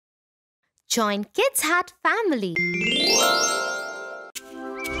Join Kids Hut family.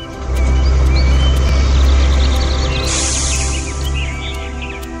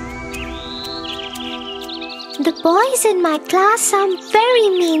 The boys in my class are very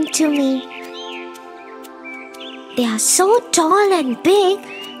mean to me. They are so tall and big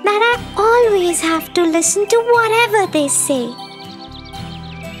that I always have to listen to whatever they say.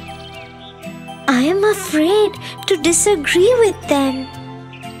 I am afraid to disagree with them.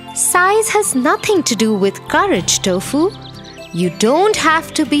 Size has nothing to do with courage, Tofu. You don't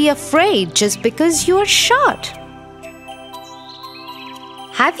have to be afraid just because you are short.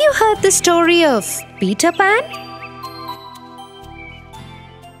 Have you heard the story of Peter Pan?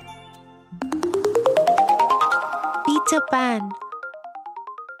 Peter Pan.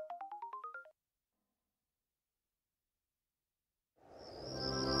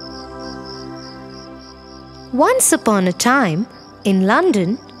 Once upon a time, in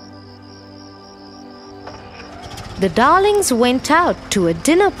London, the darlings went out to a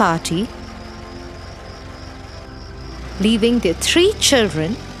dinner party, leaving their 3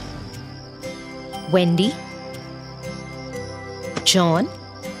 children, Wendy, John,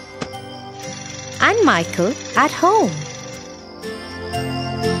 and Michael, at home.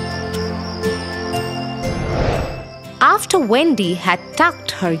 After Wendy had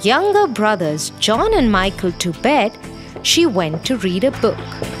tucked her younger brothers, John and Michael, to bed, she went to read a book.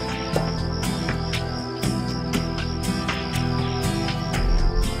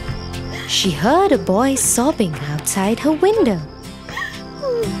 She heard a boy sobbing outside her window.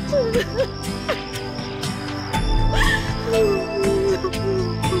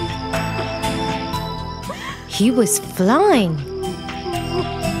 He was flying.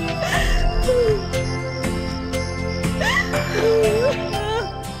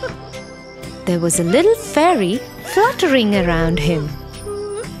 There was a little fairy fluttering around him.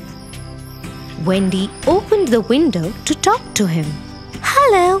 Wendy opened the window to talk to him.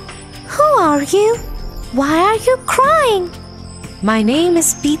 Hello, who are you? Why are you crying? My name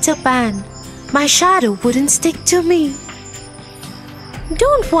is Peter Pan. My shadow wouldn't stick to me.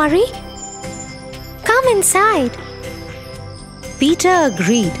 Don't worry. Come inside. Peter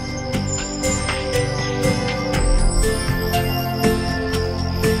agreed.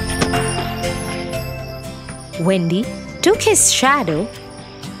 Wendy took his shadow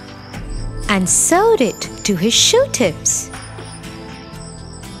and sewed it to his shoe tips.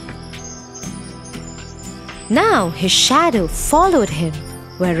 Now his shadow followed him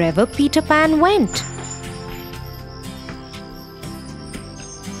wherever Peter Pan went.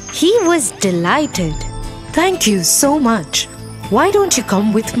 He was delighted. Thank you so much. Why don't you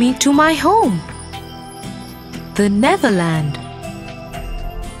come with me to my home? The Neverland.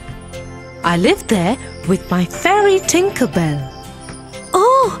 I live there with my fairy Tinkerbell.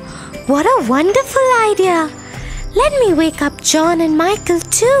 Oh, what a wonderful idea! Let me wake up John and Michael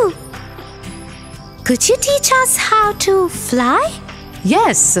too. Could you teach us how to fly?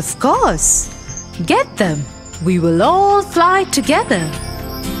 Yes, of course. Get them. We will all fly together.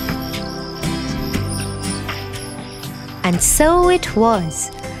 And so it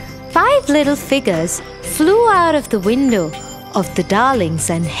was. 5 little figures flew out of the window of the darlings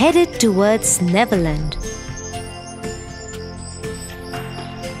and headed towards Neverland.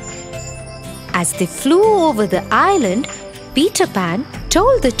 As they flew over the island, Peter Pan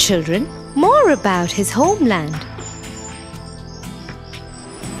told the children more about his homeland.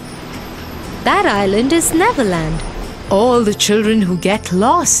 That island is Neverland. All the children who get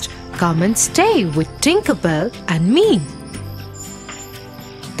lost come and stay with Tinkerbell and me.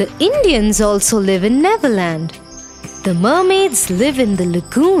 The Indians also live in Neverland. The mermaids live in the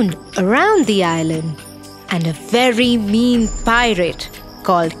lagoon around the island. And a very mean pirate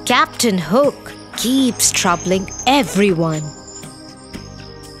called Captain Hook keeps troubling everyone.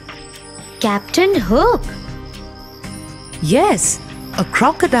 Captain Hook? Yes, a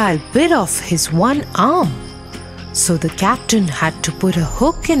crocodile bit off his one arm. So the captain had to put a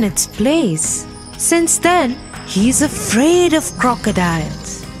hook in its place. Since then, he's afraid of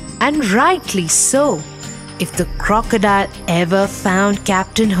crocodiles. And rightly so. If the crocodile ever found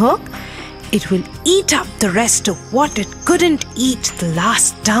Captain Hook, it will eat up the rest of what it couldn't eat the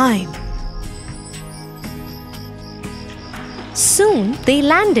last time. Soon they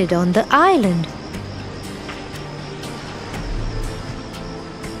landed on the island.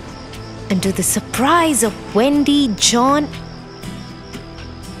 And to the surprise of Wendy, John,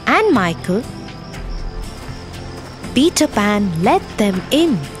 and Michael, Peter Pan led them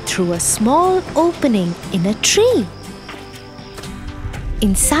in through a small opening in a tree.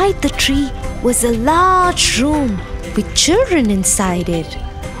 Inside the tree was a large room with children inside it.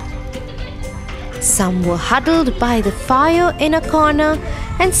 Some were huddled by the fire in a corner,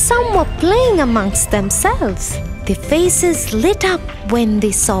 and some were playing amongst themselves. Their faces lit up when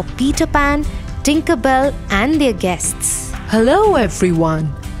they saw Peter Pan, Tinker Bell, and their guests. Hello,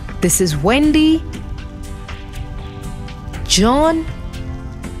 everyone. This is Wendy, John,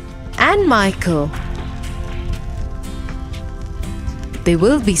 and Michael. They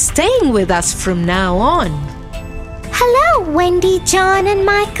will be staying with us from now on. Hello, Wendy, John, and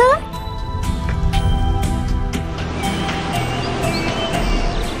Michael.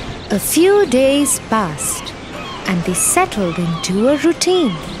 A few days passed, and they settled into a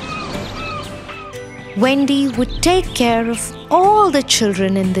routine. Wendy would take care of all the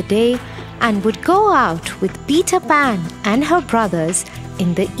children in the day and would go out with Peter Pan and her brothers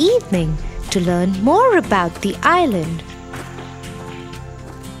in the evening to learn more about the island.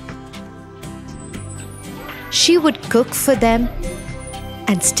 She would cook for them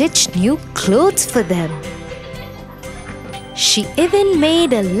and stitch new clothes for them. She even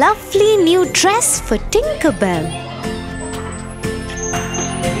made a lovely new dress for Tinker Bell.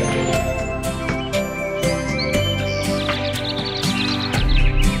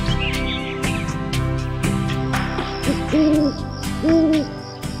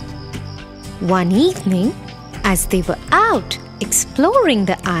 One evening, as they were out exploring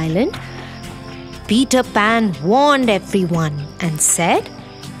the island, Peter Pan warned everyone and said,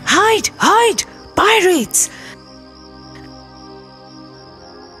 Hide! Hide! Pirates!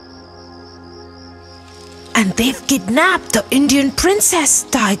 And they've kidnapped the Indian princess,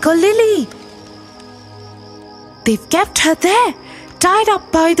 Tiger Lily. They've kept her there, tied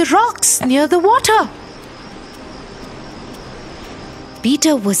up by the rocks near the water.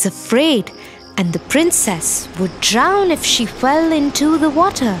 Peter was afraid, and the princess would drown if she fell into the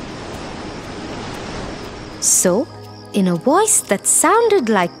water. So, in a voice that sounded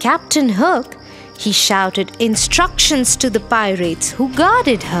like Captain Hook, he shouted instructions to the pirates who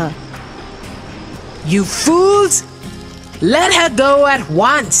guarded her. You fools! Let her go at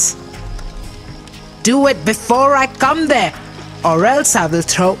once! Do it before I come there, or else I will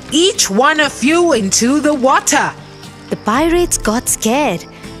throw each one of you into the water. The pirates got scared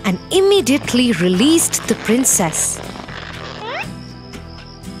and immediately released the princess.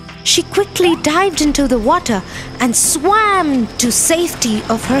 She quickly dived into the water and swam to safety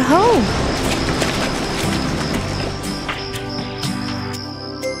of her home.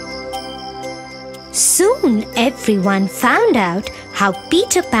 Soon everyone found out how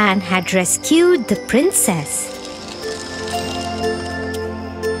Peter Pan had rescued the princess.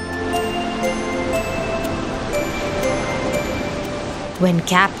 When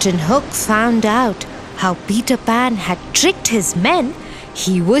Captain Hook found out how Peter Pan had tricked his men,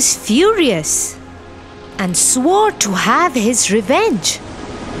 he was furious and swore to have his revenge.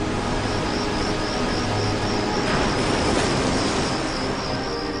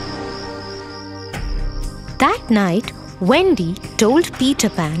 That night, Wendy told Peter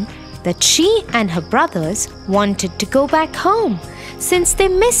Pan that she and her brothers wanted to go back home since they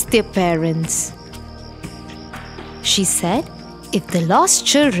missed their parents. She said if the lost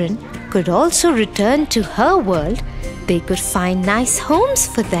children could also return to her world, they could find nice homes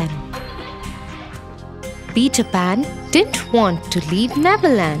for them. Peter Pan didn't want to leave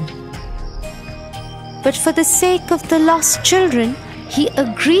Neverland. But for the sake of the lost children, he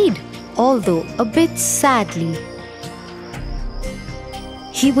agreed, although a bit sadly.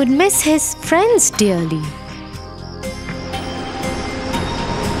 He would miss his friends dearly.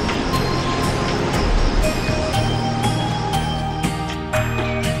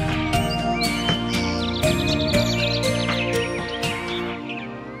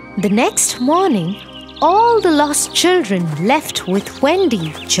 The next morning, all the lost children left with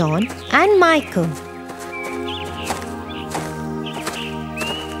Wendy, John, and Michael.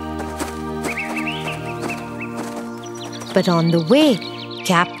 But on the way,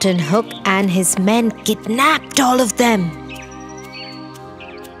 Captain Hook and his men kidnapped all of them.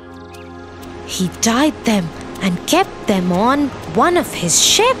 He tied them and kept them on one of his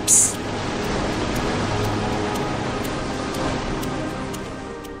ships.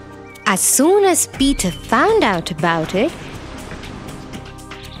 As soon as Peter found out about it,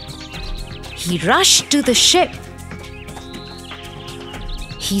 he rushed to the ship.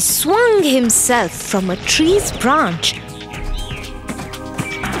 He swung himself from a tree's branch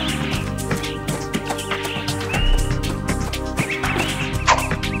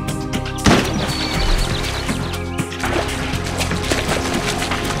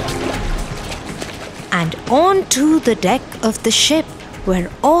and onto the deck of the ship,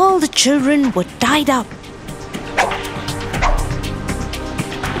 where all the children were tied up.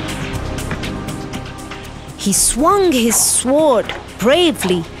 He swung his sword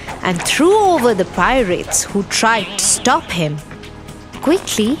bravely and threw over the pirates who tried to stop him.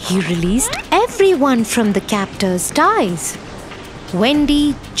 Quickly, he released everyone from the captor's ties.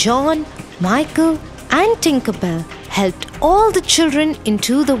 Wendy, John, Michael, and Tinkerbell helped all the children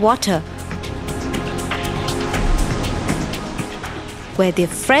into the water, where their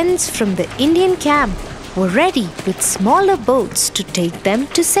friends from the Indian camp were ready with smaller boats to take them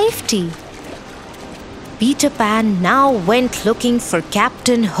to safety. Peter Pan now went looking for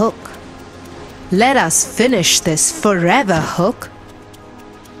Captain Hook. Let us finish this forever, Hook.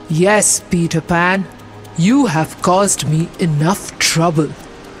 Yes, Peter Pan, you have caused me enough trouble.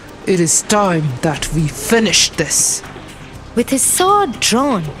 It is time that we finish this. With his sword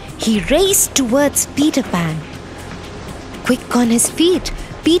drawn, he raced towards Peter Pan. Quick on his feet,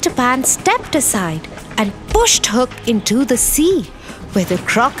 Peter Pan stepped aside and pushed Hook into the sea, where the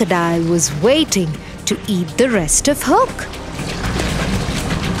crocodile was waiting to eat the rest of Hook.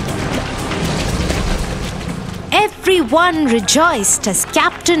 Everyone rejoiced as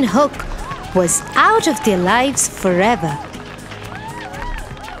Captain Hook was out of their lives forever.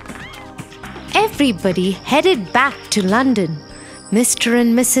 Everybody headed back to London. Mr.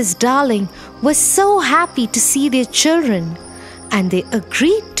 and Mrs. Darling were so happy to see their children, and they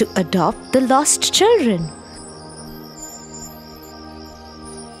agreed to adopt the lost children.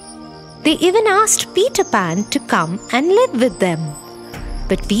 They even asked Peter Pan to come and live with them.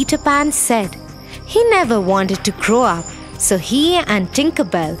 But Peter Pan said he never wanted to grow up, so he and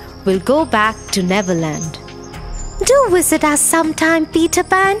Tinkerbell will go back to Neverland. Do visit us sometime, Peter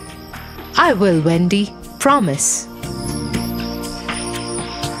Pan. I will, Wendy. Promise.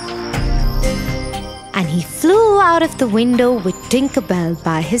 And he flew out of the window with Tinkerbell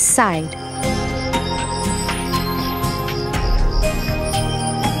by his side.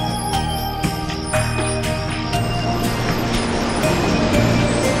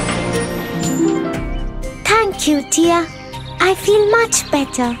 Thank you, dear. I feel much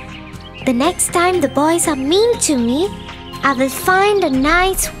better. The next time the boys are mean to me, I will find a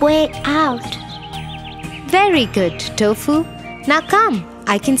nice way out. Very good, Tofu. Now come,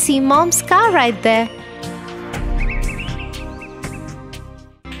 I can see Mom's car right there.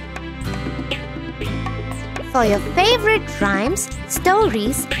 For your favorite rhymes,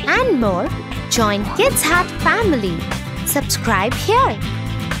 stories, and more, join Kids Hut family. Subscribe here.